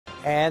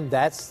And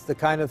that's the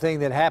kind of thing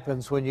that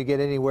happens when you get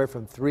anywhere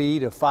from 3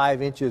 to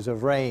 5 inches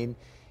of rain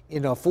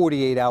in a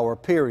 48-hour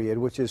period,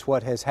 which is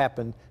what has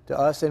happened to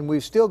us. And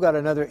we've still got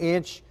another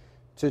inch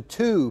to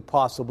 2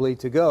 possibly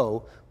to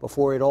go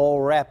before it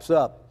all wraps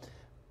up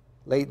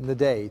late in the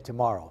day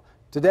tomorrow.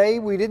 Today,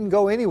 we didn't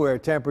go anywhere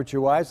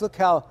temperature-wise. Look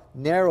how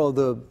narrow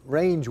the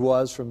range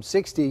was from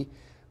 60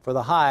 for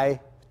the high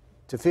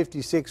to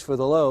 56 for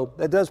the low.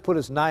 That does put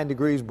us 9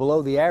 degrees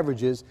below the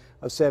averages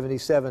of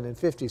 77 and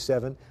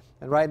 57.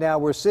 And right now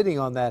we're sitting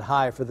on that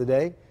high for the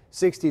day,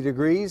 60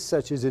 degrees,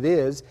 such as it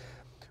is.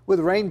 With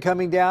rain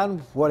coming down,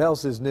 what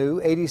else is new?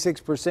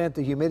 86%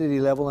 the humidity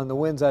level and the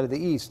winds out of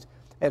the east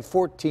at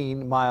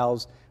 14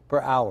 miles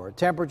per hour.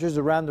 Temperatures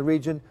around the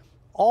region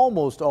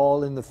almost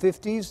all in the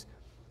 50s.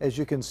 As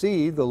you can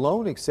see, the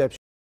lone exception,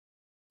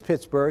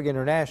 Pittsburgh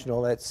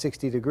International at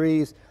 60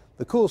 degrees.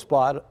 The cool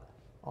spot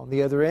on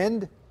the other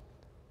end,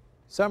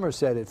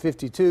 Somerset at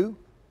 52,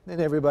 and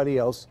everybody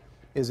else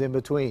is in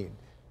between.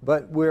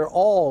 But we're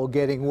all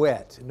getting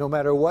wet. No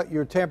matter what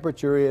your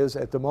temperature is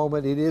at the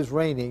moment, it is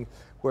raining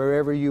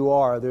wherever you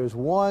are. There's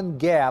one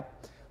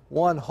gap,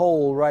 one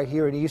hole right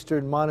here in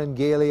eastern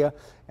Monongalia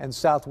and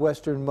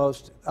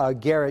southwesternmost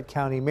Garrett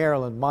County,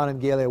 Maryland.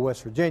 Monongalia,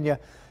 West Virginia,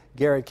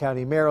 Garrett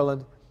County,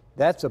 Maryland.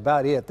 That's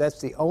about it.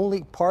 That's the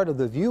only part of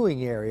the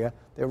viewing area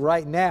that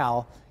right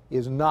now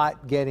is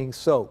not getting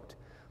soaked.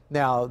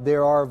 Now,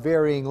 there are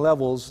varying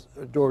levels,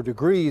 or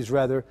degrees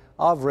rather,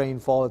 of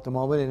rainfall at the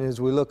moment, and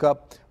as we look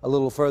up a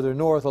little further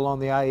north along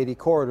the I-80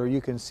 corridor, you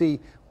can see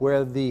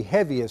where the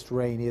heaviest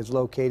rain is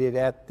located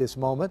at this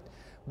moment.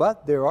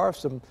 But there are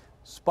some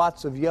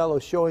spots of yellow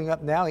showing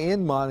up now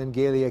in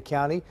Monongalia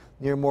County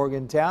near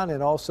Morgantown,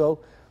 and also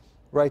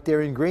right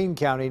there in Greene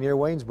County near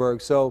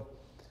Waynesburg. So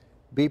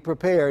be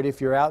prepared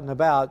if you're out and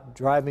about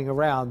driving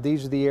around.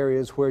 These are the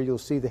areas where you'll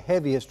see the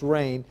heaviest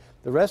rain.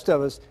 The rest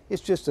of us,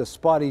 it's just a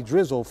spotty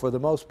drizzle for the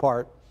most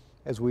part.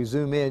 As we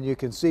zoom in, you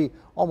can see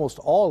almost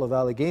all of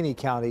Allegheny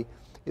County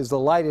is the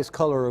lightest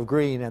color of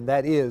green, and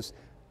that is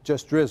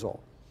just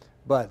drizzle.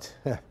 But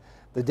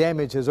the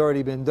damage has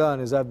already been done,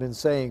 as I've been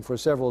saying, for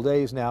several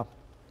days now.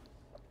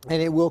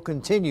 And it will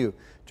continue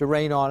to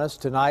rain on us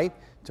tonight.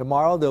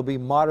 Tomorrow, there'll be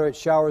moderate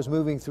showers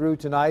moving through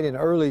tonight and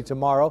early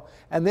tomorrow.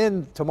 And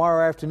then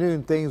tomorrow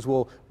afternoon, things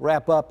will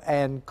wrap up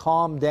and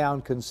calm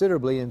down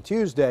considerably. And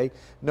Tuesday,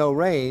 no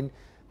rain.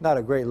 Not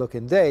a great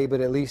looking day,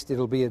 but at least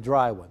it'll be a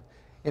dry one.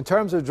 In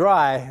terms of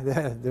dry,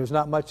 there's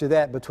not much of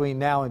that between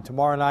now and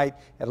tomorrow night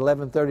at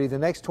 11:30. The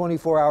next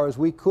 24 hours,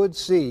 we could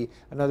see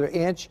another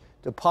inch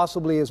to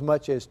possibly as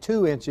much as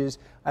 2 inches.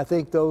 I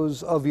think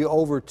those of you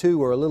over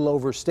 2 are a little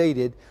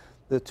overstated.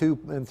 The 2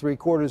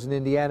 3/4 in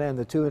Indiana and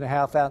the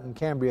 2.5 out in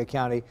Cambria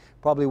County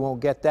probably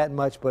won't get that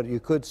much, but you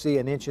could see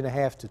an 1.5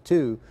 inches to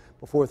 2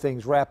 before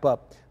things wrap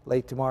up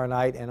late tomorrow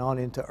night and on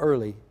into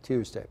early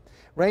Tuesday.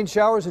 Rain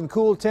showers and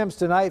cool temps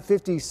tonight,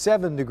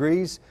 57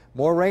 degrees.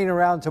 More rain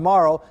around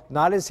tomorrow,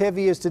 not as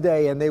heavy as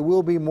today, and they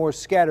will be more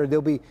scattered.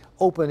 There'll be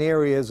open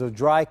areas of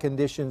dry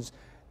conditions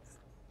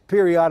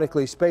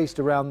periodically spaced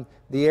around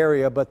the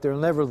area, but there'll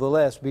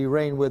nevertheless be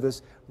rain with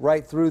us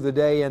right through the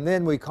day. And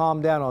then we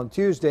calm down on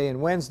Tuesday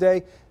and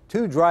Wednesday.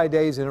 2 dry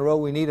days in a row.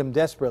 We need them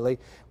desperately.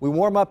 We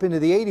warm up into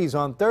the 80s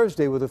on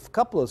Thursday with a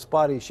couple of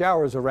spotty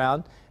showers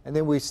around, and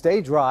then we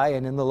stay dry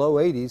and in the low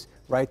 80s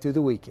right through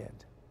the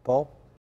weekend. Paul?